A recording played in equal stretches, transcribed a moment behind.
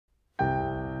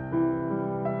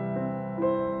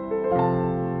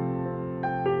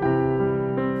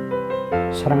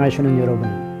사랑하시는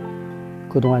여러분,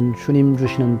 그동안 주님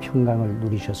주시는 평강을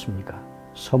누리셨습니까?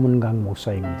 서문강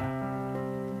목사입니다.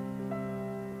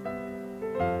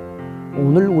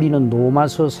 오늘 우리는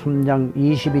로마서 3장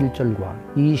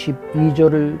 21절과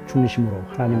 22절을 중심으로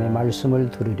하나님의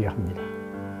말씀을 들으려 합니다.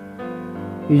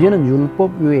 이제는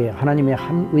율법 외에 하나님의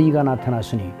한 의가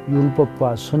나타났으니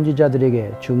율법과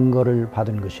선지자들에게 증거를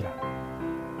받은 것이라.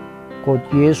 곧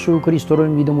예수 그리스도를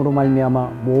믿음으로 말미암아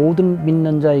모든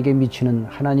믿는 자에게 미치는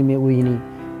하나님의 의인이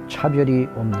차별이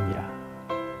없느니라.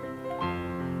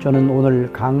 저는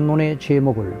오늘 강론의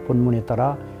제목을 본문에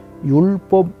따라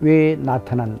율법 외에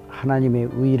나타난 하나님의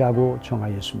의라고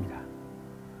정하였습니다.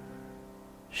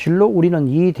 실로 우리는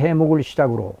이 대목을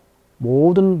시작으로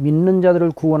모든 믿는 자들을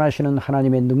구원하시는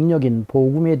하나님의 능력인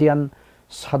복음에 대한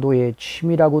사도의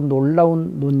치밀하고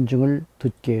놀라운 논증을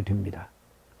듣게 됩니다.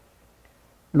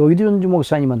 로이드 존즈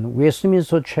목사님은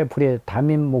웨스트민스터 채플의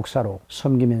담임 목사로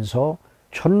섬기면서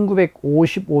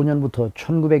 1955년부터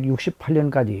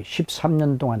 1968년까지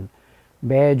 13년 동안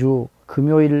매주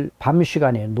금요일 밤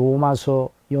시간에 로마서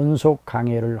연속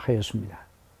강해를 하였습니다.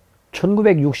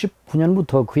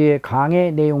 1969년부터 그의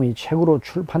강해 내용이 책으로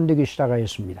출판되기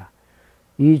시작하였습니다.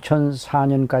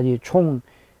 2004년까지 총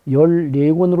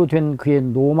 14권으로 된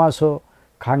그의 로마서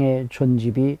강해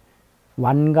전집이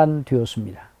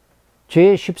완간되었습니다.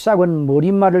 제14권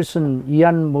머릿말을 쓴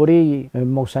이안 머레이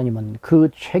목사님은 그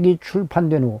책이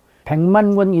출판된 후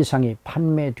 100만 권 이상이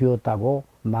판매되었다고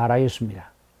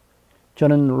말하였습니다.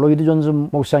 저는 로이드 존즈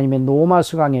목사님의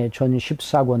로마서강해 전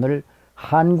 14권을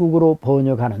한국어로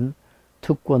번역하는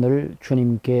특권을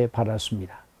주님께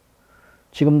받았습니다.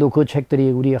 지금도 그 책들이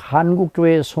우리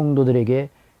한국교회 성도들에게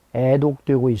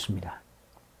애독되고 있습니다.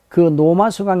 그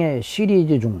로마서강해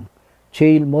시리즈 중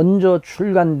제일 먼저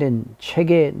출간된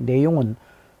책의 내용은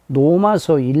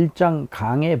로마서 1장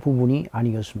강해 부분이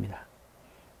아니었습니다.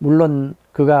 물론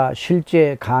그가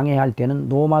실제 강해할 때는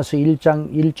로마서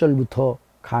 1장 1절부터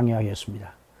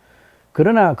강해하였습니다.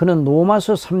 그러나 그는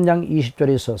로마서 3장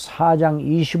 20절에서 4장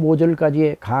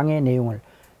 25절까지의 강해 내용을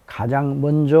가장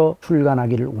먼저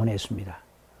출간하기를 원했습니다.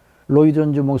 로이드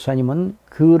존즈 목사님은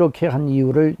그렇게 한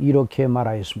이유를 이렇게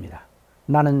말하였습니다.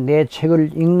 나는 내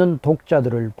책을 읽는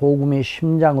독자들을 복음의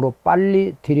심장으로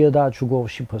빨리 들여다주고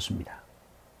싶었습니다.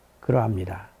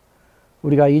 그러합니다.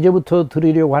 우리가 이제부터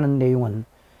들으려고 하는 내용은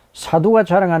사도가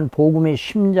자랑한 복음의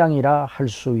심장이라 할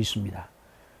수 있습니다.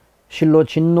 실로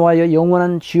진노하여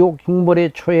영원한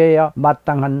지옥형벌에 처해야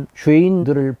마땅한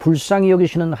죄인들을 불쌍히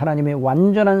여기시는 하나님의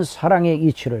완전한 사랑의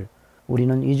이치를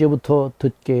우리는 이제부터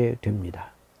듣게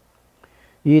됩니다.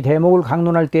 이 대목을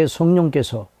강론할 때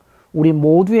성령께서 우리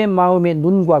모두의 마음의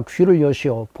눈과 귀를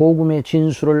여시어 복음의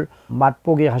진수를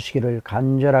맛보게 하시기를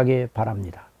간절하게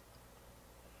바랍니다.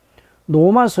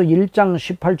 로마서 1장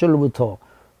 18절부터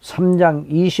 3장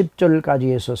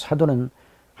 20절까지에서 사도는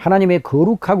하나님의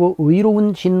거룩하고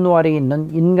의로운 진노 아래에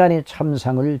있는 인간의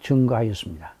참상을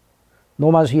증거하였습니다.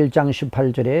 로마서 1장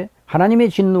 18절에 하나님의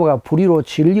진노가 불의로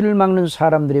진리를 막는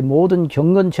사람들의 모든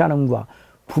경건치 않음과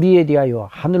불의에 대하여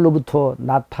하늘로부터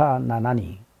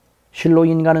나타나나니 실로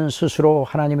인간은 스스로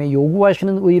하나님의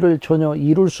요구하시는 의를 전혀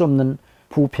이룰 수 없는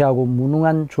부패하고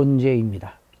무능한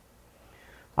존재입니다.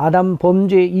 아담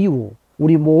범죄 이후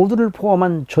우리 모두를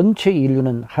포함한 전체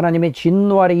인류는 하나님의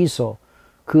진노 아래 있어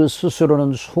그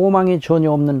스스로는 소망이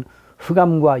전혀 없는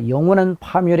흑암과 영원한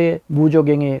파멸의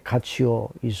무저갱에 갇혀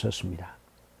있었습니다.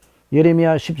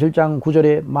 예레미야 17장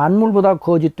 9절에 만물보다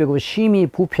거짓되고 심히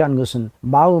부패한 것은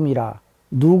마음이라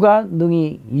누가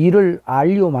능히 이를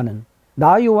알려마는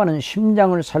나 여호와는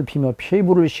심장을 살피며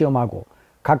폐부를 시험하고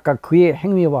각각 그의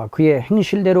행위와 그의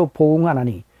행실대로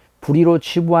보응하나니 불의로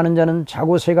치부하는 자는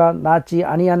자고새가 낳지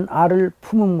아니한 알을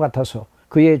품음 같아서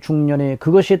그의 중년에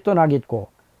그것이 떠나겠고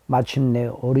마침내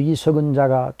어리석은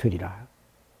자가 되리라.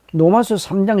 로마서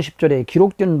 3장 10절에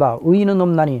기록된 바 의인은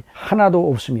없나니 하나도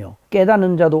없으며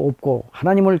깨닫는 자도 없고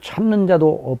하나님을 찾는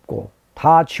자도 없고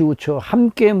다 치우쳐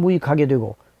함께 무익하게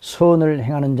되고 선을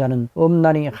행하는 자는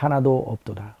없나니 하나도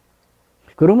없도다.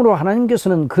 그러므로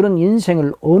하나님께서는 그런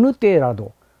인생을 어느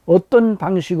때라도 어떤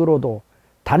방식으로도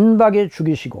단박에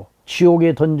죽이시고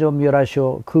지옥에 던져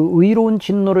멸하셔 그 의로운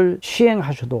진노를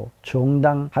시행하셔도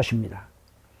정당하십니다.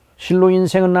 실로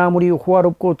인생은 아무리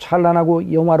호화롭고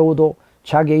찬란하고 영화로워도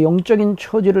자기의 영적인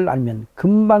처지를 알면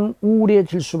금방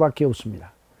우울해질 수밖에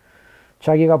없습니다.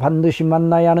 자기가 반드시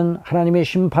만나야 하는 하나님의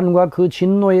심판과 그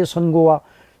진노의 선고와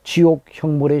지옥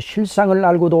형벌의 실상을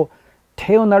알고도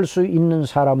태어날 수 있는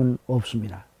사람은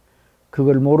없습니다.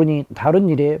 그걸 모르니 다른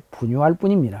일에 분유할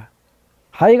뿐입니다.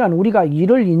 하여간 우리가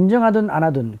이를 인정하든 안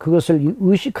하든 그것을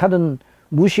의식하든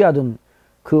무시하든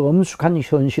그 엄숙한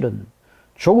현실은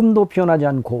조금도 변하지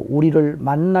않고 우리를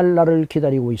만날 날을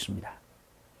기다리고 있습니다.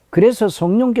 그래서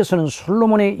성령께서는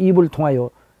솔로몬의 입을 통하여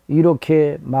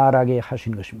이렇게 말하게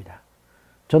하신 것입니다.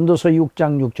 전도서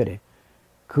 6장 6절에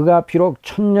그가 비록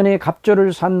천년의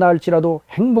갑절을 산다 할지라도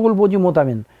행복을 보지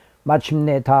못하면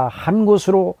마침내 다 한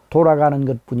곳으로 돌아가는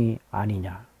것뿐이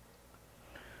아니냐.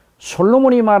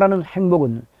 솔로몬이 말하는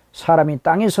행복은 사람이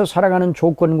땅에서 살아가는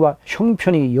조건과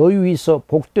형편이 여유 있어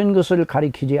복된 것을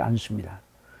가리키지 않습니다.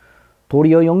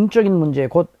 도리어 영적인 문제,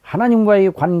 곧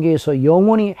하나님과의 관계에서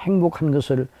영원히 행복한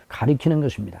것을 가리키는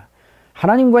것입니다.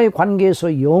 하나님과의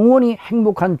관계에서 영원히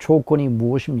행복한 조건이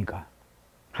무엇입니까?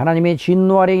 하나님의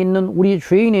진노 아래 있는 우리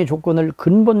죄인의 조건을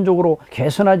근본적으로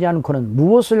개선하지 않고는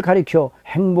무엇을 가리켜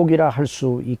행복이라 할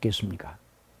수 있겠습니까?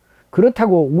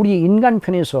 그렇다고 우리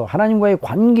인간편에서 하나님과의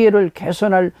관계를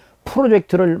개선할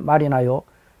프로젝트를 마련하여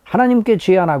하나님께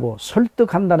제안하고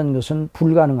설득한다는 것은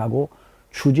불가능하고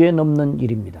주제넘는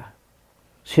일입니다.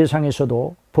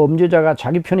 세상에서도 범죄자가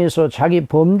자기 편에서 자기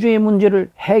범죄의 문제를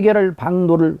해결할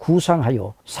방도를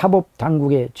구상하여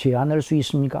사법당국에 제안할 수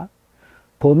있습니까?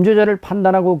 범죄자를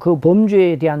판단하고 그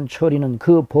범죄에 대한 처리는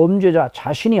그 범죄자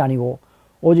자신이 아니고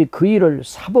오직 그 일을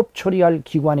사법 처리할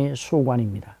기관의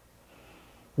소관입니다.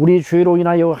 우리 죄로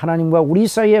인하여 하나님과 우리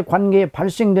사이의 관계에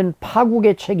발생된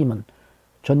파국의 책임은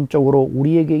전적으로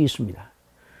우리에게 있습니다.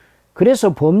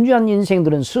 그래서 범죄한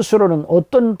인생들은 스스로는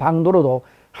어떤 방도로도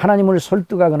하나님을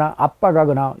설득하거나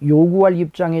압박하거나 요구할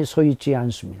입장에 서 있지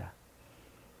않습니다.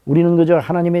 우리는 그저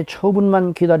하나님의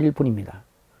처분만 기다릴 뿐입니다.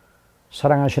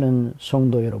 사랑하시는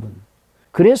성도 여러분,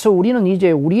 그래서 우리는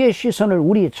이제 우리의 시선을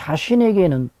우리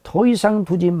자신에게는 더 이상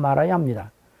두지 말아야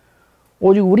합니다.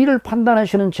 오직 우리를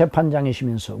판단하시는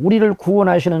재판장이시면서 우리를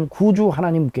구원하시는 구주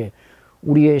하나님께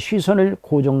우리의 시선을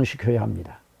고정시켜야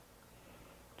합니다.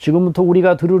 지금부터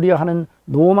우리가 들으려 하는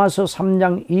로마서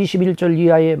 3장 21절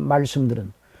이하의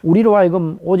말씀들은 우리로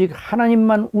하여금 오직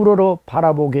하나님만 우러러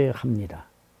바라보게 합니다.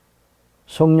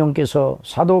 성령께서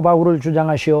사도 바울을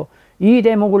주장하시어 이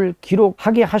대목을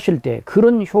기록하게 하실 때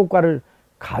그런 효과를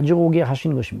가져오게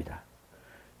하신 것입니다.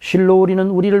 실로 우리는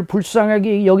우리를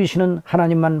불쌍하게 여기시는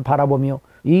하나님만 바라보며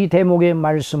이 대목의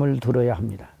말씀을 들어야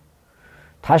합니다.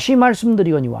 다시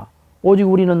말씀드리거니와 오직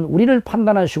우리는 우리를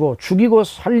판단하시고 죽이고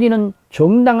살리는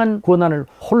정당한 권한을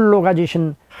홀로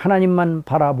가지신 하나님만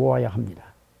바라보아야 합니다.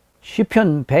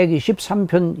 시편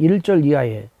 123편 1절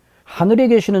이하에 하늘에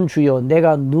계시는 주여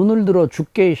내가 눈을 들어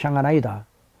주께 향하나이다.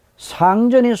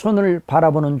 상전의 손을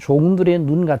바라보는 종들의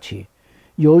눈같이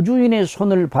여주인의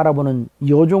손을 바라보는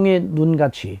여종의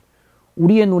눈같이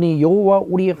우리의 눈이 여호와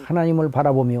우리 하나님을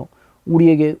바라보며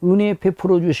우리에게 은혜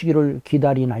베풀어 주시기를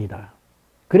기다리나이다.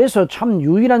 그래서 참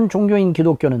유일한 종교인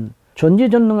기독교는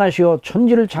전지전능하시어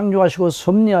천지를 창조하시고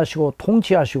섭리하시고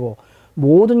통치하시고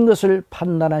모든 것을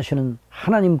판단하시는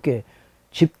하나님께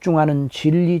집중하는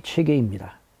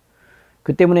진리체계입니다.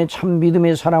 그 때문에 참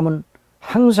믿음의 사람은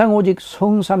항상 오직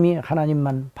성삼위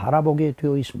하나님만 바라보게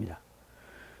되어 있습니다.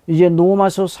 이제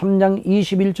로마서 3장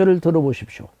 21절을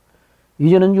들어보십시오.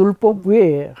 이제는 율법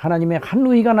외에 하나님의 한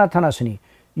의가 나타났으니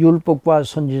율법과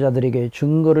선지자들에게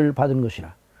증거를 받은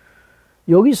것이라.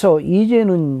 여기서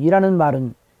이제는 이라는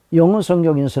말은 영어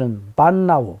성경에서는 but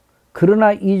now,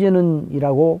 그러나 이제는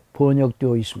이라고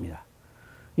번역되어 있습니다.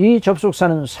 이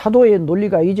접속사는 사도의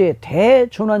논리가 이제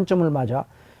대전환점을 맞아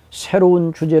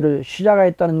새로운 주제를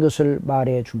시작하였다는 것을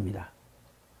말해 줍니다.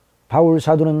 바울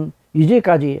사도는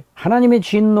이제까지 하나님의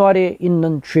진노 아래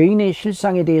있는 죄인의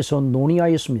실상에 대해서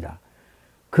논의하였습니다.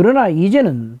 그러나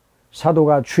이제는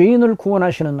사도가 죄인을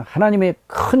구원하시는 하나님의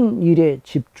큰 일에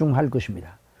집중할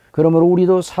것입니다. 그러므로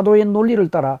우리도 사도의 논리를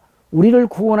따라 우리를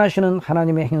구원하시는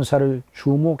하나님의 행사를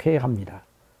주목해야 합니다.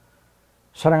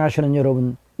 사랑하시는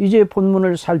여러분, 이제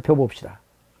본문을 살펴봅시다.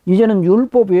 이제는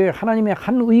율법 외에 하나님의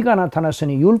한 의가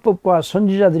나타났으니 율법과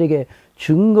선지자들에게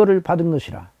증거를 받은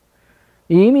것이라.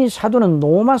 이미 사도는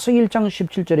로마서 1장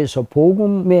 17절에서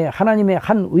복음에 하나님의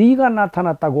한 의가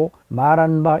나타났다고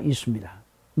말한 바 있습니다.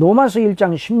 로마서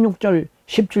 1장 16절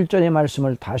 17절의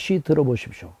말씀을 다시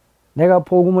들어보십시오. 내가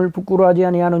복음을 부끄러워하지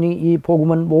아니하노니 이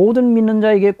복음은 모든 믿는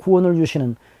자에게 구원을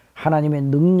주시는 하나님의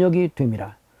능력이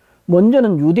됨이라.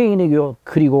 먼저는 유대인에게요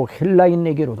그리고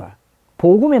헬라인에게로다.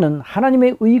 복음에는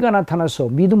하나님의 의가 나타나서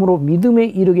믿음으로 믿음에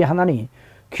이르게 하나니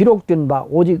기록된 바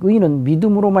오직 의는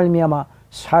믿음으로 말미암아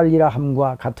살리라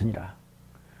함과 같으니라.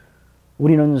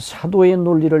 우리는 사도의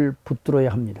논리를 붙들어야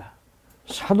합니다.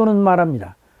 사도는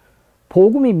말합니다.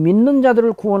 복음이 믿는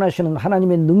자들을 구원하시는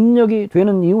하나님의 능력이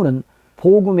되는 이유는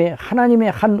복음에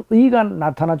하나님의 한 의가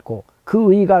나타났고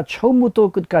그 의가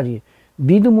처음부터 끝까지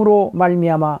믿음으로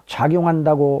말미암아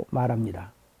작용한다고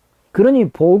말합니다. 그러니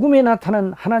복음에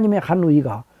나타난 하나님의 한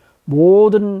의가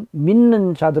모든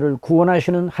믿는 자들을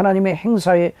구원하시는 하나님의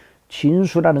행사의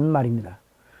진수라는 말입니다.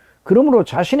 그러므로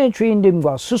자신의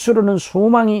죄인됨과 스스로는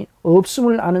소망이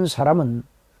없음을 아는 사람은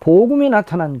복음에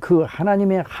나타난 그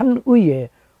하나님의 한 의에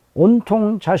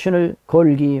온통 자신을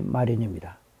걸기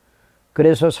마련입니다.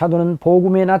 그래서 사도는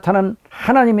복음에 나타난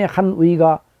하나님의 한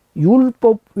의가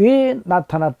율법 외에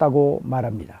나타났다고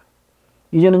말합니다.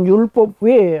 이제는 율법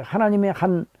외에 하나님의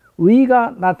한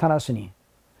의가 나타났으니,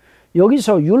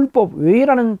 여기서 율법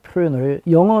외라는 표현을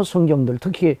영어 성경들,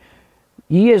 특히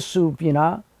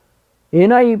ESV나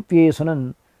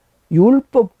NIV에서는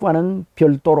율법과는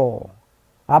별도로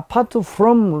apart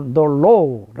from the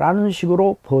law 라는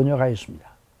식으로 번역하였습니다.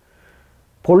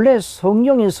 본래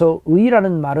성경에서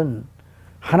의라는 말은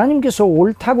하나님께서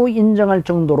옳다고 인정할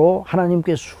정도로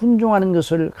하나님께 순종하는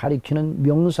것을 가리키는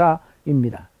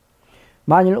명사입니다.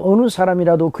 만일 어느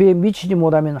사람이라도 그에 미치지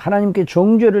못하면 하나님께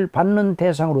정죄를 받는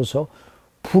대상으로서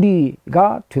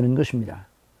불의가 되는 것입니다.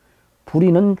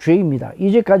 불의는 죄입니다.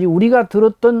 이제까지 우리가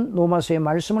들었던 로마서의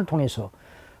말씀을 통해서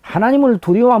하나님을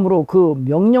두려워함으로 그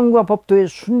명령과 법도에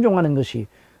순종하는 것이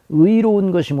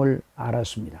의로운 것임을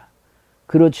알았습니다.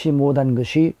 그렇지 못한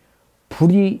것이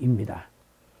불의입니다.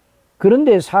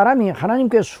 그런데 사람이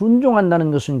하나님께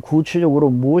순종한다는 것은 구체적으로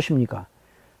무엇입니까?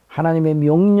 하나님의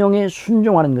명령에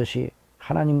순종하는 것이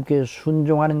하나님께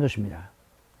순종하는 것입니다.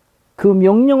 그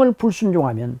명령을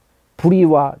불순종하면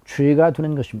불의와 죄가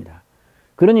되는 것입니다.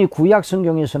 그러니 구약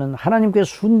성경에서는 하나님께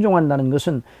순종한다는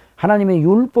것은 하나님의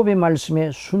율법의 말씀에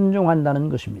순종한다는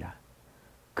것입니다.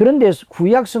 그런데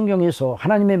구약 성경에서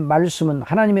하나님의 말씀은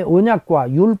하나님의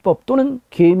언약과 율법 또는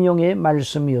계명의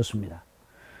말씀이었습니다.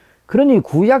 그러니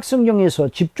구약 성경에서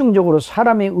집중적으로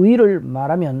사람의 의를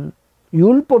말하면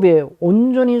율법에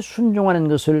온전히 순종하는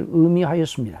것을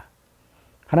의미하였습니다.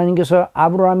 하나님께서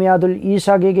아브라함의 아들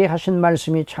이삭에게 하신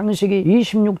말씀이 창세기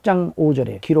 26장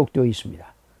 5절에 기록되어 있습니다.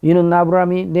 이는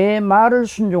아브라함이 내 말을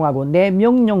순종하고 내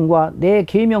명령과 내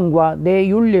계명과 내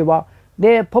율례와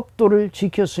내 법도를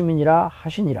지켰음이니라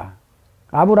하시니라.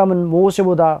 아브라함은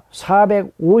모세보다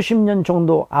 450년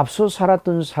정도 앞서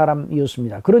살았던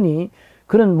사람이었습니다. 그러니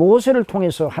그는 모세를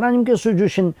통해서 하나님께서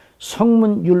주신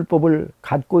성문 율법을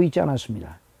갖고 있지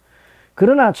않았습니다.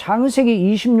 그러나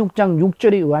창세기 26장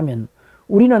 6절에 의하면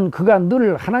우리는 그가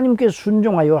늘 하나님께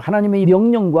순종하여 하나님의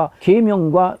명령과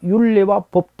계명과 율례와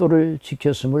법도를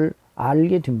지켰음을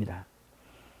알게 됩니다.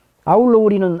 아울러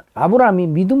우리는 아브라함이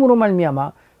믿음으로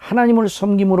말미암아 하나님을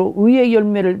섬김으로 의의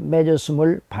열매를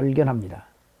맺었음을 발견합니다.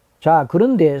 자,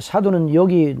 그런데 사도는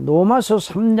여기 로마서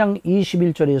 3장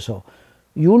 21절에서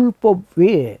율법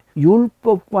외에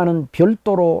율법과는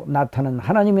별도로 나타난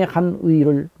하나님의 한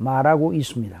의를 말하고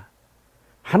있습니다.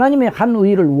 하나님의 한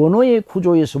의를 원어의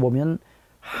구조에서 보면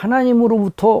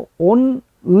하나님으로부터 온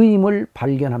의임을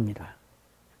발견합니다.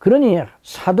 그러니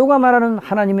사도가 말하는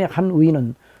하나님의 한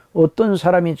의는 어떤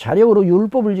사람이 자력으로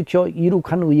율법을 지켜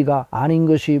이룩한 의가 아닌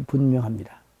것이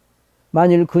분명합니다.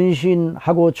 만일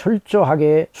근신하고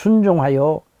철저하게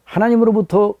순종하여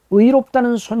하나님으로부터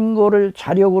의롭다는 선고를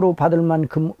자력으로 받을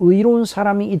만큼 의로운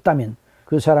사람이 있다면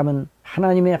그 사람은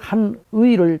하나님의 한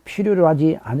의를 필요로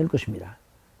하지 않을 것입니다.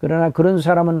 그러나 그런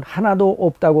사람은 하나도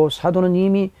없다고 사도는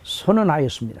이미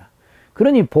선언하였습니다.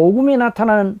 그러니 복음에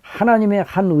나타나는 하나님의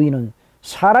한 의는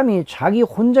사람이 자기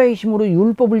혼자의 힘으로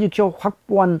율법을 지켜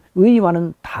확보한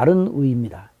의와는 다른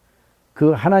의입니다.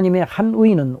 그 하나님의 한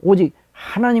의는 오직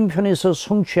하나님 편에서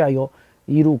성취하여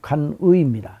이룩한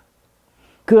의입니다.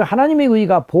 그 하나님의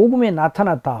의가 복음에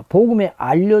나타났다, 복음에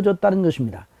알려졌다는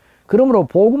것입니다. 그러므로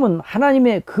복음은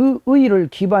하나님의 그 의를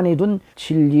기반에 둔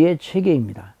진리의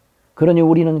체계입니다. 그러니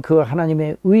우리는 그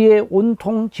하나님의 의에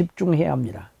온통 집중해야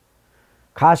합니다.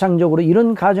 가상적으로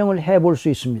이런 가정을 해볼 수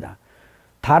있습니다.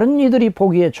 다른 이들이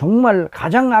보기에 정말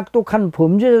가장 악독한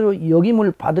범죄로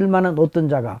여김을 받을 만한 어떤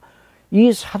자가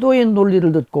이 사도의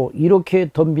논리를 듣고 이렇게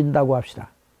덤빈다고 합시다.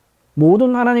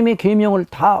 모든 하나님의 계명을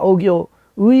다 어겨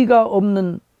의가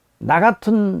없는 나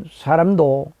같은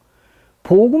사람도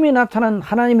복음에 나타난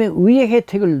하나님의 의의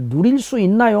혜택을 누릴 수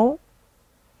있나요?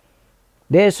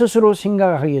 내 스스로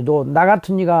생각하기에도 나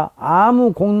같은 이가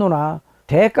아무 공로나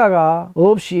대가가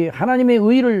없이 하나님의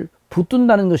의를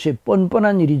붙든다는 것이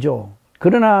뻔뻔한 일이죠.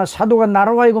 그러나 사도가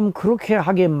나로 하여금 그렇게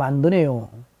하게 만드네요.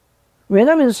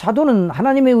 왜냐하면 사도는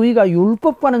하나님의 의가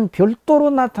율법과는 별도로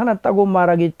나타났다고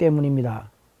말하기 때문입니다.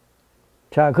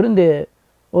 자, 그런데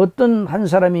어떤 한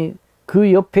사람이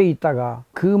그 옆에 있다가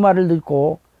그 말을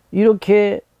듣고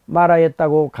이렇게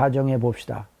말하였다고 가정해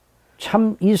봅시다.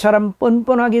 참 이 사람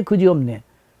뻔뻔하게 그지없네.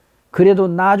 그래도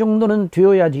나 정도는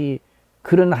되어야지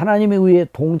그런 하나님의 의에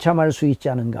동참할 수 있지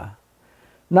않은가.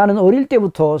 나는 어릴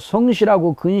때부터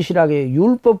성실하고 근실하게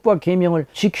율법과 계명을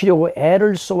지키려고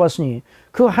애를 써왔으니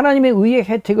그 하나님의 의의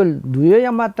혜택을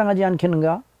누려야 마땅하지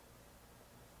않겠는가?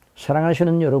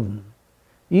 사랑하시는 여러분,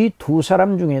 이 두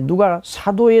사람 중에 누가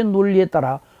사도의 논리에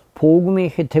따라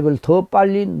복음의 혜택을 더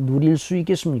빨리 누릴 수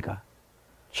있겠습니까?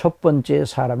 첫 번째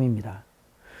사람입니다.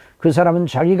 그 사람은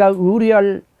자기가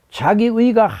의뢰할 자기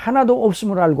의가 하나도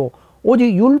없음을 알고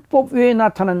오직 율법 외에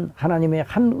나타난 하나님의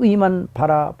한 의만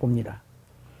바라봅니다.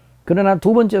 그러나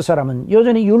두 번째 사람은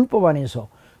여전히 율법 안에서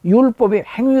율법의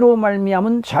행위로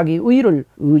말미암은 자기 의를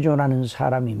의존하는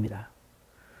사람입니다.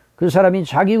 그 사람이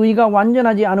자기 의가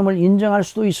완전하지 않음을 인정할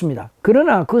수도 있습니다.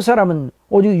 그러나 그 사람은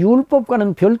오직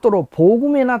율법과는 별도로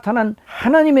복음에 나타난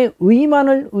하나님의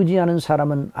의만을 의지하는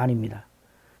사람은 아닙니다.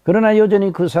 그러나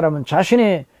여전히 그 사람은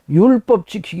자신의 율법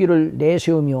지키기를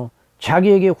내세우며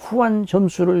자기에게 후한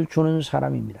점수를 주는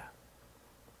사람입니다.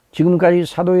 지금까지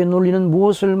사도의 논리는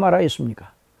무엇을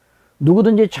말하였습니까?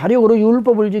 누구든지 자력으로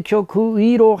율법을 지켜 그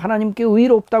의로 하나님께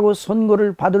의롭다고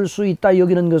선고를 받을 수 있다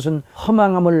여기는 것은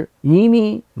허망함을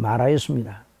이미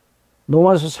말하였습니다.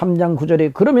 로마서 3장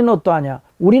 9절에 그러면 어떠하냐?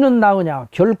 우리는 나으냐?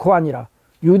 결코 아니라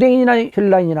유대인이나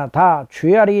헬라인이나 다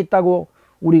죄 아래에 있다고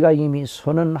우리가 이미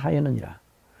선언하였느니라.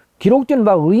 기록된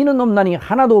바 의인은 없나니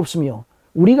하나도 없으며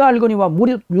우리가 알거니와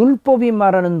무릇 율법이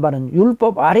말하는 바는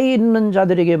율법 아래에 있는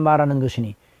자들에게 말하는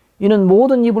것이니 이는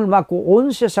모든 입을 막고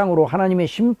온 세상으로 하나님의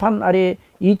심판 아래에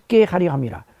있게 하려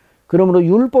함이라. 그러므로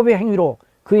율법의 행위로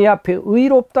그의 앞에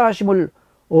의롭다 하심을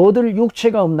얻을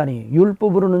육체가 없나니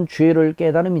율법으로는 죄를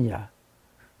깨달음이니라.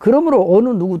 그러므로 어느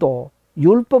누구도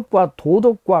율법과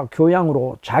도덕과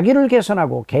교양으로 자기를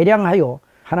개선하고 개량하여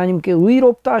하나님께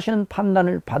의롭다 하시는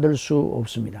판단을 받을 수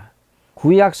없습니다.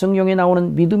 구약 성경에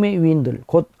나오는 믿음의 위인들,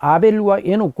 곧 아벨과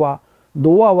에녹과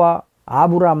노아와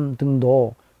아브람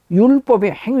등도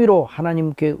율법의 행위로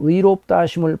하나님께 의롭다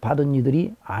하심을 받은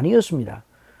이들이 아니었습니다.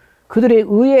 그들의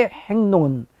의의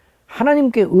행동은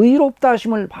하나님께 의롭다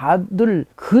하심을 받을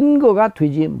근거가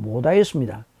되지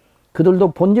못하였습니다.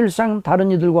 그들도 본질상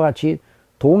다른 이들과 같이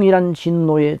동일한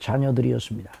진노의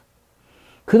자녀들이었습니다.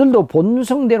 그들도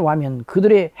본성대로 하면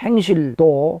그들의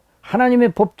행실도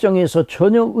하나님의 법정에서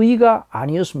전혀 의가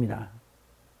아니었습니다.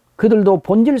 그들도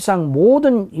본질상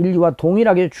모든 인류와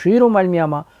동일하게 죄로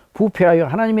말미암아 부패하여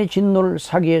하나님의 진노를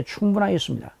사기에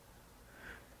충분하였습니다.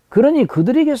 그러니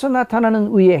그들에게서 나타나는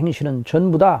의의 행실은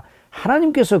전부 다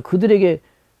하나님께서 그들에게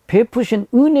베푸신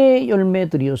은혜의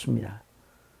열매들이었습니다.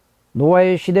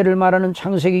 노아의 시대를 말하는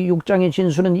창세기 6장의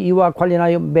진술은 이와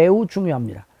관련하여 매우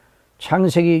중요합니다.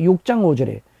 창세기 6장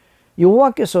 5절에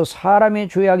여호와께서 사람의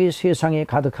죄악이 세상에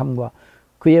가득함과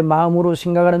그의 마음으로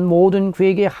생각하는 모든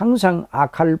그에게 항상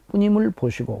악할 뿐임을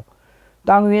보시고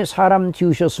땅 위에 사람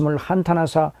지으셨음을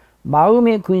한탄하사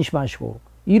마음에 근심하시고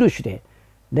이르시되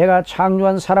내가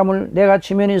창조한 사람을 내가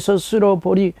지면에서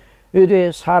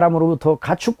쓸어버리되 사람으로부터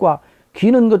가축과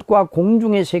기는 것과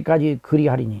공중의 새까지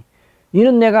그리하리니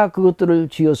이는 내가 그것들을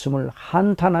지었음을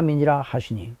한탄함이니라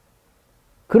하시니.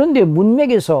 그런데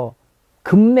문맥에서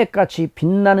금맥같이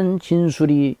빛나는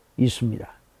진술이 있습니다.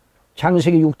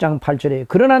 창세기 6장 8절에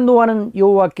그러나 노아는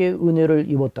여호와께 은혜를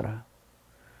입었더라.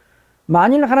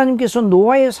 만일 하나님께서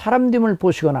노아의 사람됨을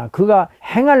보시거나 그가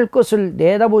행할 것을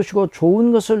내다보시고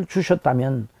좋은 것을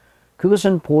주셨다면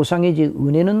그것은 보상이지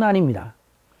은혜는 아닙니다.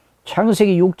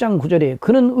 창세기 6장 9절에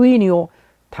그는 의인이요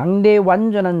당대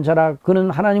완전한 자라 그는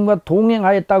하나님과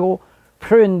동행하였다고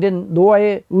표현된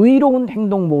노아의 의로운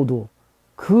행동 모두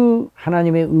그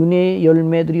하나님의 은혜의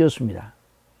열매들이었습니다.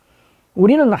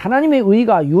 우리는 하나님의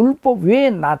의가 율법 외에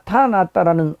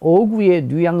나타났다라는 어구의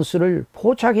뉘앙스를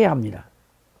포착해야 합니다.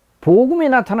 복음에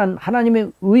나타난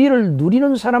하나님의 의를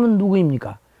누리는 사람은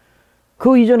누구입니까?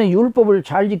 그 이전에 율법을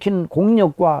잘 지키는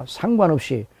공력과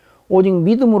상관없이 오직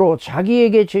믿음으로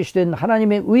자기에게 제시된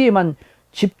하나님의 의에만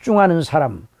집중하는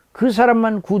사람, 그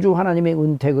사람만 구주 하나님의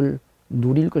은택을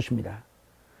누릴 것입니다.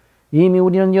 이미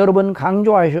우리는 여러 번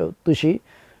강조하셨듯이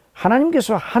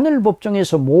하나님께서 하늘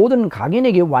법정에서 모든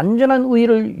각인에게 완전한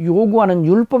의를 요구하는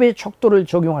율법의 척도를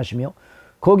적용하시며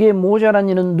거기에 모자란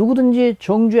이는 누구든지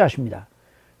정죄하십니다.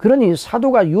 그러니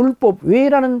사도가 율법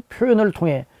외라는 표현을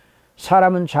통해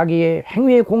사람은 자기의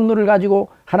행위의 공로를 가지고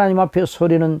하나님 앞에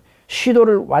서려는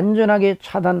시도를 완전하게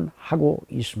차단하고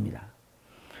있습니다.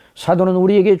 사도는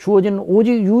우리에게 주어진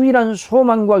오직 유일한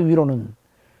소망과 위로는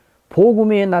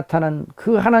복음에 나타난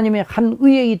그 하나님의 한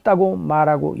의에 있다고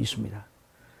말하고 있습니다.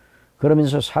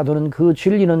 그러면서 사도는 그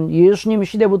진리는 예수님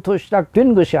시대부터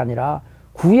시작된 것이 아니라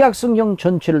구약 성경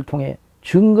전체를 통해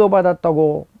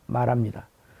증거받았다고 말합니다.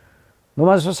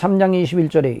 로마서 3장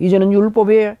 21절에 이제는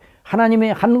율법에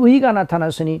하나님의 한 의가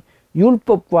나타났으니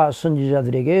율법과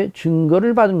선지자들에게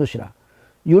증거를 받은 것이라.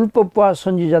 율법과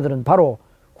선지자들은 바로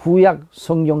구약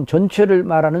성경 전체를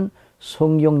말하는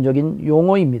성경적인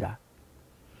용어입니다.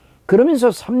 그러면서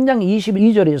 3장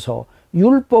 22절에서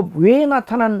율법 외에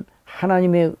나타난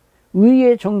하나님의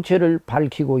의의 정체를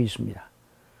밝히고 있습니다.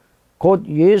 곧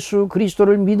예수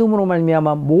그리스도를 믿음으로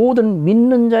말미암아 모든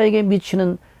믿는 자에게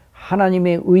미치는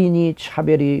하나님의 의인이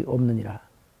차별이 없느니라.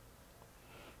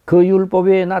 그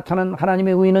율법에 나타난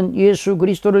하나님의 의는 예수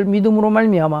그리스도를 믿음으로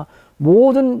말미암아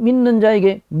모든 믿는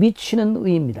자에게 미치는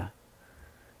의입니다.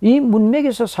 이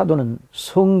문맥에서 사도는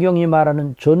성경이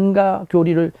말하는 전가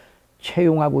교리를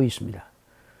채용하고 있습니다.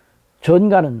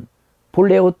 전가는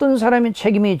본래 어떤 사람의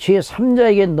책임이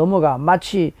제3자에게 넘어가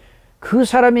마치 그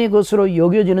사람의 것으로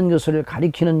여겨지는 것을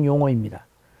가리키는 용어입니다.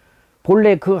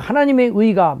 본래 그 하나님의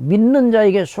의가 믿는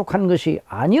자에게 속한 것이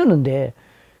아니었는데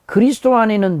그리스도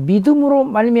안에는 믿음으로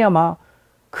말미암아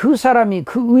그 사람이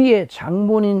그 의의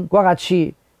장본인과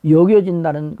같이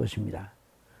여겨진다는 것입니다.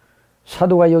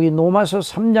 사도가 여기 로마서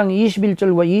 3장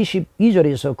 21절과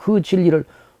 22절에서 그 진리를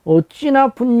어찌나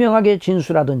분명하게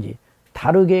진술하든지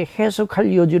다르게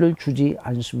해석할 여지를 주지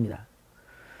않습니다.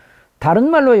 다른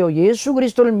말로요, 예수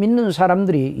그리스도를 믿는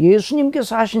사람들이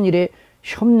예수님께서 하신 일에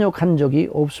협력한 적이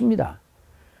없습니다.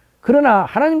 그러나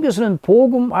하나님께서는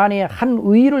복음 안에 한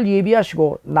의를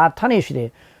예비하시고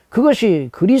나타내시되 그것이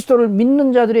그리스도를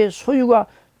믿는 자들의 소유가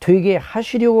되게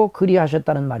하시려고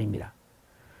그리하셨다는 말입니다.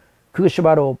 그것이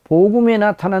바로 복음에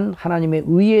나타난 하나님의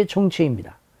의의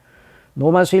정체입니다.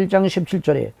 로마서 1장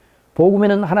 17절에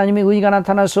복음에는 하나님의 의가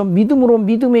나타나서 믿음으로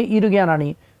믿음에 이르게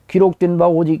하나니 기록된 바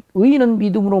오직 의인은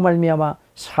믿음으로 말미암아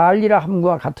살리라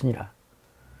함과 같으니라.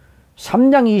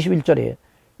 3장 21절에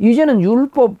이제는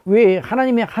율법 외에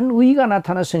하나님의 한 의가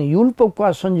나타났으니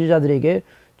율법과 선지자들에게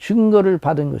증거를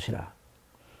받은 것이라.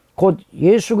 곧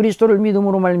예수 그리스도를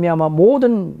믿음으로 말미암아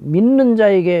모든 믿는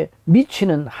자에게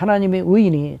미치는 하나님의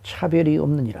의인이 차별이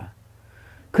없느니라.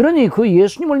 그러니 그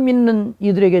예수님을 믿는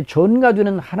이들에게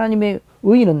전가되는 하나님의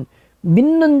의인은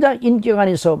믿는 자 인격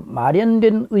안에서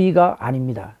마련된 의가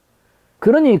아닙니다.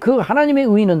 그러니 그 하나님의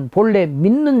의인은 본래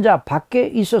믿는 자 밖에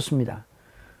있었습니다.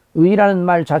 의라는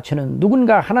말 자체는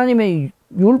누군가 하나님의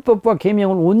율법과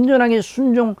계명을 온전하게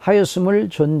순종하였음을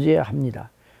전제합니다.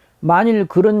 만일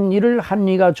그런 일을 한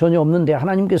이가 전혀 없는데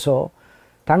하나님께서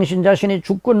당신 자신의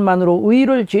주권만으로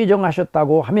의를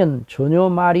제정하셨다고 하면 전혀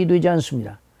말이 되지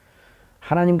않습니다.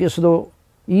 하나님께서도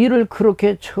이 일을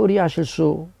그렇게 처리하실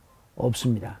수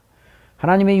없습니다.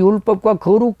 하나님의 율법과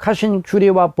거룩하신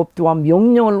규례와 법도와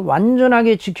명령을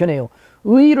완전하게 지켜내어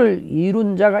의를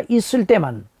이룬 자가 있을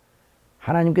때만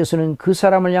하나님께서는 그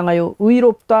사람을 향하여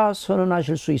의롭다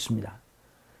선언하실 수 있습니다.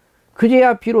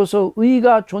 그제야 비로소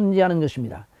의가 존재하는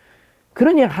것입니다.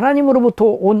 그러니 하나님으로부터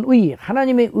온 의,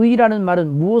 하나님의 의라는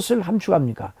말은 무엇을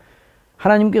함축합니까?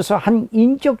 하나님께서 한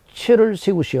인격체를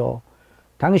세우시어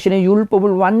당신의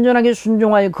율법을 완전하게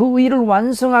순종하여 그 의를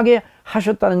완성하게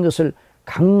하셨다는 것을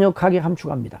강력하게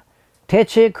함축합니다.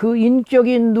 대체 그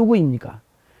인격이 누구입니까?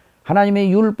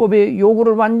 하나님의 율법의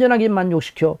요구를 완전하게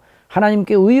만족시켜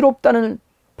하나님께 의롭다는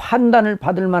판단을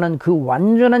받을 만한 그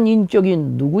완전한 인격이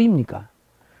누구입니까?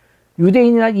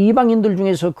 유대인이나 이방인들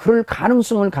중에서 그럴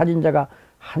가능성을 가진 자가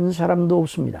한 사람도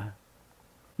없습니다.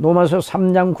 로마서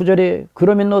 3장 9절에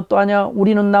그러면 어떠하냐?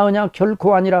 우리는 나으냐?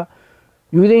 결코 아니라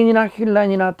유대인이나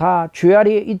헬라인이나 다 죄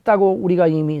아래에 있다고 우리가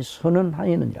이미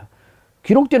선언하였느니라.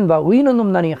 기록된 바 의인은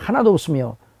없나니 하나도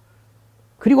없으며,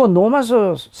 그리고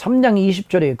로마서 3장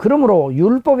 20절에 그러므로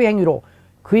율법의 행위로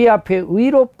그의 앞에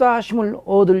의롭다 하심을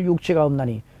얻을 육체가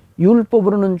없나니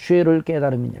율법으로는 죄를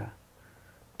깨달음이니라.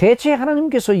 대체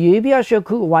하나님께서 예비하셔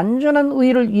그 완전한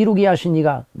의를 이루게 하신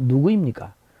이가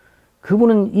누구입니까?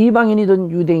 그분은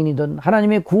이방인이든 유대인이든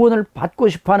하나님의 구원을 받고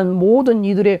싶어하는 모든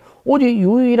이들의 오직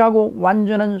유일하고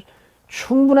완전한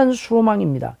충분한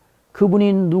소망입니다.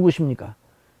 그분이 누구십니까?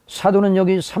 사도는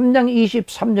여기 3장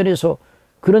 23절에서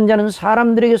그런 자는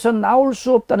사람들에게서 나올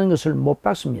수 없다는 것을 못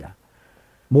박습니다.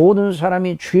 모든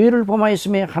사람이 죄를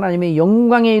범하였음에 하나님의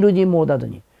영광에 이르지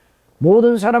못하더니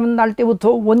모든 사람은 날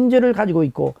때부터 원죄를 가지고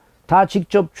있고 다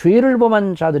직접 죄를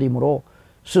범한 자들이므로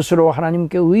스스로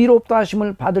하나님께 의롭다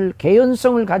하심을 받을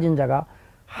개연성을 가진 자가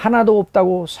하나도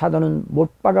없다고 사도는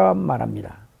못 박아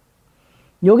말합니다.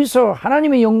 여기서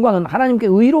하나님의 영광은 하나님께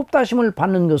의롭다 하심을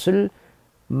받는 것을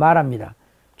말합니다.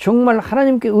 정말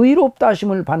하나님께 의롭다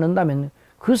하심을 받는다면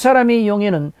그 사람의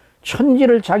영예는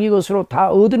천지를 자기 것으로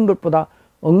다 얻은 것보다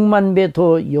억만 배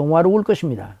더 영화로울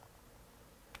것입니다.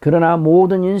 그러나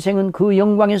모든 인생은 그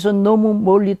영광에서 너무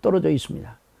멀리 떨어져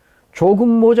있습니다. 조금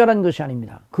모자란 것이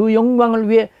아닙니다. 그 영광을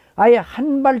위해 아예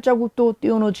한 발자국도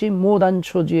떼어놓지 못한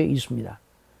처지에 있습니다.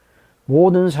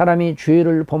 모든 사람이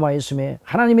죄를 범하였음에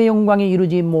하나님의 영광에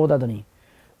이르지 못하더니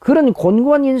그런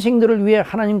곤고한 인생들을 위해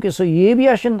하나님께서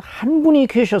예비하신 한 분이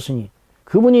계셨으니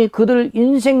그분이 그들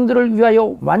인생들을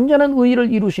위하여 완전한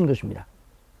의를 이루신 것입니다.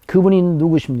 그분이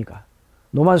누구십니까?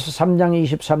 로마서 3장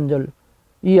 23절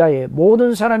이하에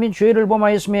모든 사람이 죄를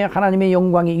범하였음에 하나님의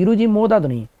영광에 이르지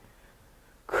못하더니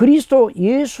그리스도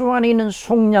예수 안에 있는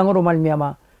속량으로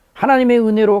말미암아 하나님의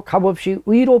은혜로 값없이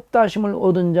의롭다 하심을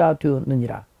얻은 자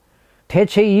되었느니라.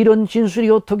 대체 이런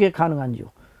진술이 어떻게 가능한지요?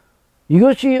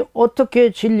 이것이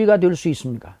어떻게 진리가 될 수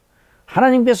있습니까?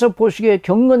 하나님께서 보시기에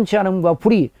경건치 않음과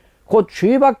불의 곧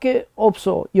죄밖에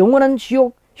없어 영원한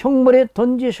지옥 형벌에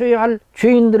던지셔야 할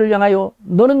죄인들을 향하여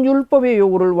너는 율법의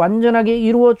요구를 완전하게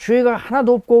이루어 죄가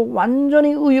하나도 없고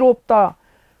완전히 의롭다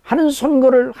하는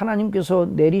선고를 하나님께서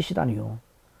내리시다니요.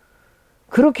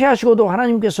 그렇게 하시고도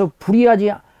하나님께서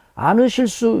불의하지 않으실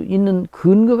수 있는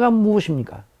근거가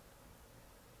무엇입니까?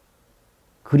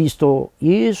 그리스도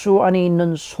예수 안에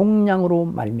있는 속량으로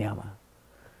말미암아.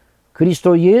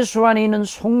 그리스도 예수 안에 있는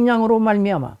속량으로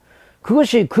말미암아.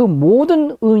 그것이 그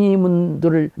모든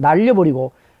의문들을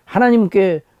날려버리고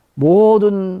하나님께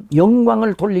모든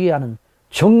영광을 돌리게 하는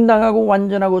정당하고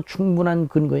완전하고 충분한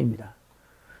근거입니다.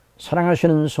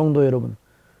 사랑하시는 성도 여러분,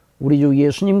 우리 주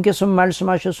예수님께서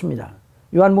말씀하셨습니다.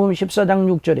 요한복음 14장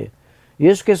 6절에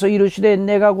예수께서 이르시되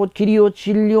내가 곧 길이요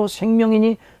진리요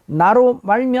생명이니 나로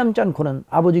말미암지 않고는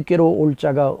아버지께로 올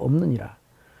자가 없느니라.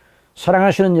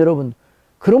 사랑하시는 여러분,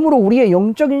 그러므로 우리의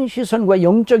영적인 시선과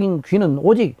영적인 귀는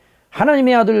오직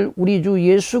하나님의 아들 우리 주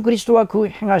예수 그리스도와 그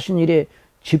행하신 일에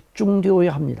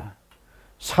집중되어야 합니다.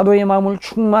 사도의 마음을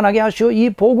충만하게 하시어 이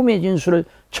복음의 진술을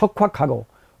척확하고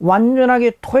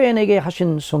완전하게 토해내게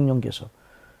하신 성령께서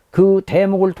그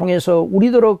대목을 통해서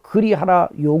우리더러 그리하라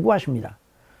요구하십니다.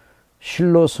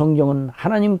 실로 성경은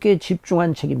하나님께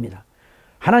집중한 책입니다.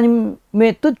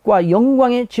 하나님의 뜻과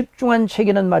영광에 집중한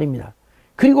책이란 말입니다.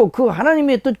 그리고 그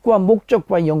하나님의 뜻과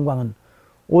목적과 영광은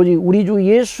오직 우리 주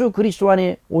예수 그리스도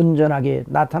안에 온전하게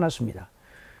나타났습니다.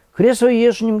 그래서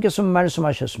예수님께서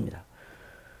말씀하셨습니다.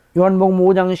 요한복음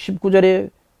 5장 19절에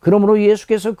그러므로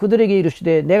예수께서 그들에게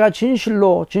이르시되 내가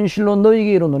진실로 진실로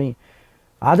너희에게 이르노니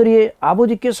아들이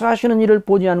아버지께서 하시는 일을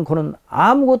보지 않고는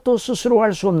아무것도 스스로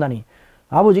할 수 없나니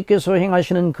아버지께서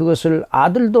행하시는 그것을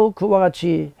아들도 그와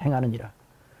같이 행하느니라.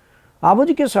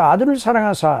 아버지께서 아들을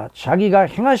사랑하사 자기가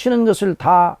행하시는 것을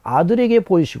다 아들에게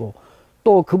보이시고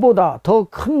또 그보다 더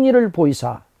큰 일을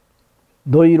보이사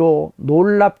너희로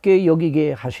놀랍게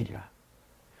여기게 하시리라.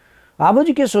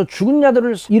 아버지께서 죽은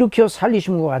자들을 일으켜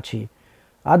살리심과 같이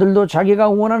아들도 자기가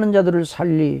원하는 자들을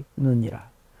살리느니라.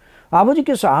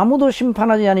 아버지께서 아무도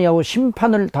심판하지 아니하고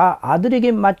심판을 다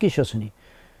아들에게 맡기셨으니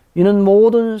이는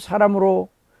모든 사람으로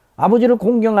아버지를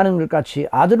공경하는 것 같이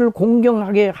아들을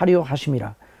공경하게 하려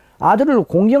하심이라. 아들을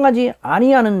공경하지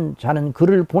아니하는 자는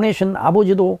그를 보내신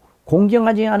아버지도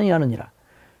공경하지 아니하느니라.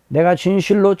 내가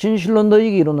진실로 진실로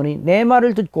너희에게 이르노니 내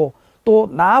말을 듣고 또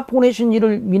나 보내신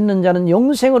이를 믿는 자는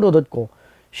영생을 얻었고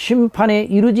심판에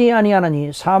이르지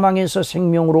아니하나니 사망에서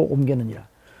생명으로 옮겼느니라.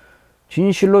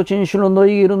 진실로 진실로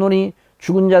너희에게 이르노니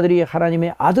죽은 자들이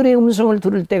하나님의 아들의 음성을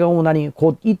들을 때가 오나니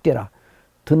곧 이때라.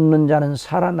 듣는 자는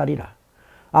살아나리라.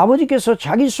 아버지께서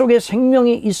자기 속에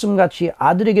생명이 있음같이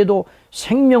아들에게도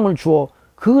생명을 주어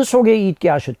그 속에 있게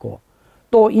하셨고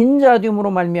또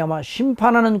인자됨으로 말미암아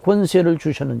심판하는 권세를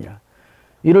주셨느니라.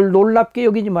 이를 놀랍게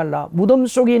여기지 말라. 무덤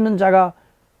속에 있는 자가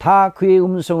다 그의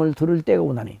음성을 들을 때가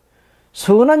오나니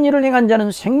선한 일을 행한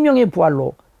자는 생명의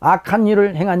부활로 악한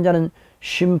일을 행한 자는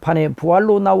심판의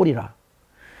부활로 나오리라.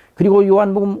 그리고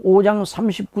요한복음 5장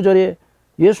 39절에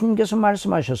예수님께서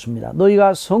말씀하셨습니다.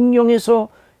 너희가 성경에서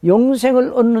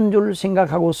영생을 얻는 줄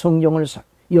생각하고 성경을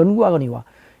연구하거니와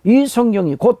이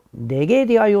성경이 곧 내게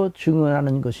대하여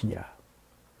증언하는 것이니라.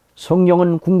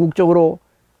 성경은 궁극적으로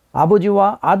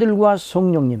아버지와 아들과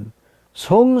성령님,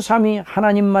 성삼위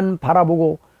하나님만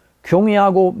바라보고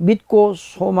경외하고 믿고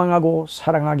소망하고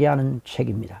사랑하게 하는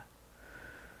책입니다.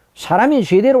 사람이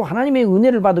제대로 하나님의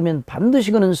은혜를 받으면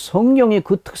반드시 그는 성경의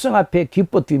그 특성 앞에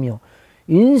기뻐 뛰며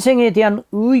인생에 대한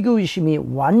의구의심이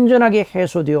완전하게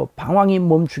해소되어 방황이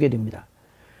멈추게 됩니다.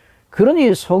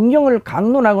 그러니 성경을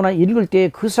강론하거나 읽을 때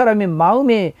그 사람의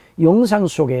마음의 영상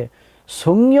속에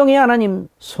성경의 하나님,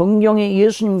 성경의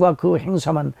예수님과 그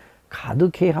행사만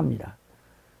가득해야 합니다.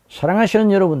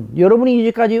 사랑하시는 여러분, 여러분이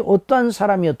이제까지 어떠한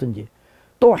사람이었든지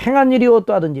또 행한 일이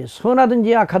어떠하든지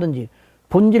선하든지 악하든지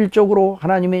본질적으로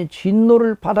하나님의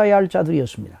진노를 받아야 할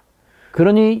자들이었습니다.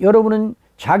 그러니 여러분은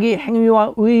자기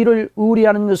행위와 의의를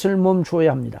의리하는 것을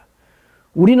멈추어야 합니다.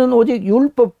 우리는 오직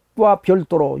율법과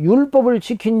별도로 율법을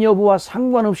지킨 여부와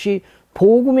상관없이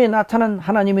복음에 나타난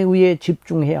하나님의 의에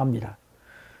집중해야 합니다.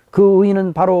 그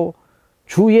의는 바로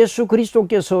주 예수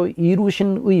그리스도께서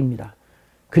이루신 의입니다.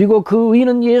 그리고 그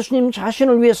의는 예수님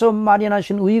자신을 위해서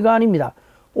마련하신 의가 아닙니다.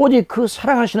 오직 그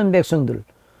사랑하시는 백성들,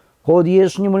 곧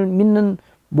예수님을 믿는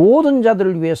모든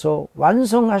자들을 위해서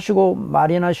완성하시고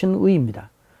마련하신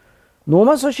의입니다.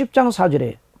 로마서 10장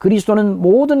 4절에 그리스도는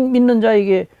모든 믿는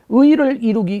자에게 의를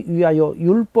이루기 위하여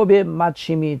율법의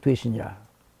마침이 되시니라.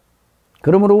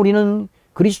 그러므로 우리는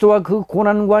그리스도와 그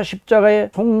고난과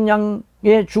십자가의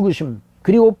속량의 죽으심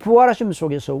그리고 부활하심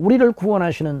속에서 우리를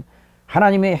구원하시는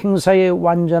하나님의 행사의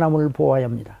완전함을 보아야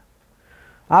합니다.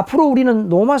 앞으로 우리는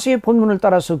로마서의 본문을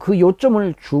따라서 그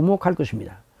요점을 주목할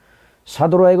것입니다.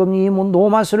 사도로 하여금 이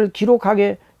로마서를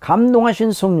기록하게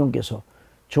감동하신 성령께서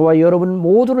저와 여러분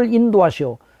모두를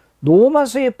인도하시어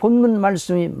로마서의 본문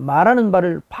말씀이 말하는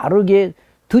바를 바르게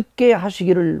듣게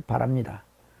하시기를 바랍니다.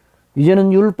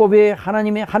 이제는 율법에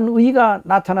하나님의 한 의가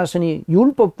나타났으니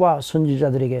율법과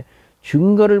선지자들에게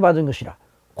증거를 받은 것이라.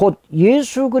 곧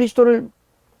예수 그리스도를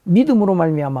믿음으로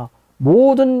말미암아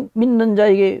모든 믿는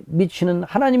자에게 미치는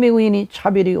하나님의 의인이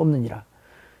차별이 없느니라.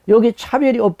 여기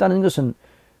차별이 없다는 것은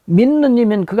믿는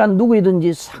이면 그가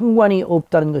누구이든지 상관이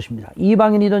없다는 것입니다.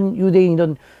 이방인이든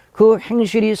유대인이든 그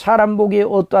행실이 사람 보기에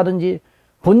어떠하든지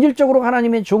본질적으로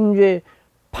하나님의 정죄의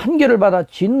판결을 받아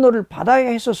진노를 받아야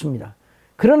했었습니다.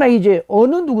 그러나 이제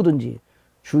어느 누구든지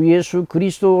주 예수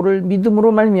그리스도를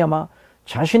믿음으로 말미암아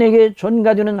자신에게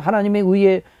전가되는 하나님의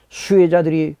의의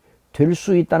수혜자들이 될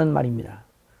수 있다는 말입니다.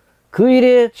 그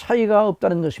일에 차이가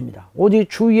없다는 것입니다. 오직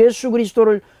주 예수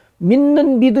그리스도를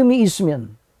믿는 믿음이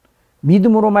있으면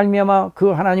믿음으로 말미암아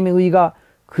그 하나님의 의가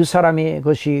그 사람의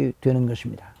것이 되는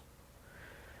것입니다.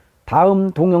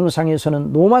 다음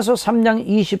동영상에서는 로마서 3장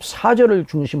 24절을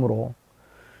중심으로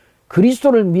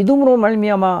그리스도를 믿음으로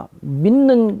말미암아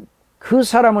믿는 그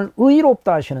사람을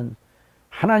의롭다 하시는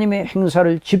하나님의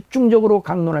행사를 집중적으로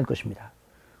강론할 것입니다.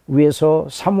 위에서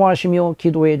사모하시며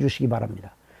기도해 주시기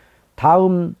바랍니다.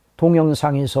 다음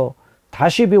동영상에서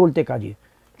다시 배울 때까지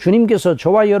주님께서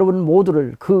저와 여러분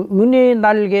모두를 그 은혜의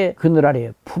날개 그늘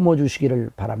아래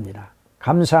품어주시기를 바랍니다.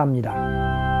 감사합니다.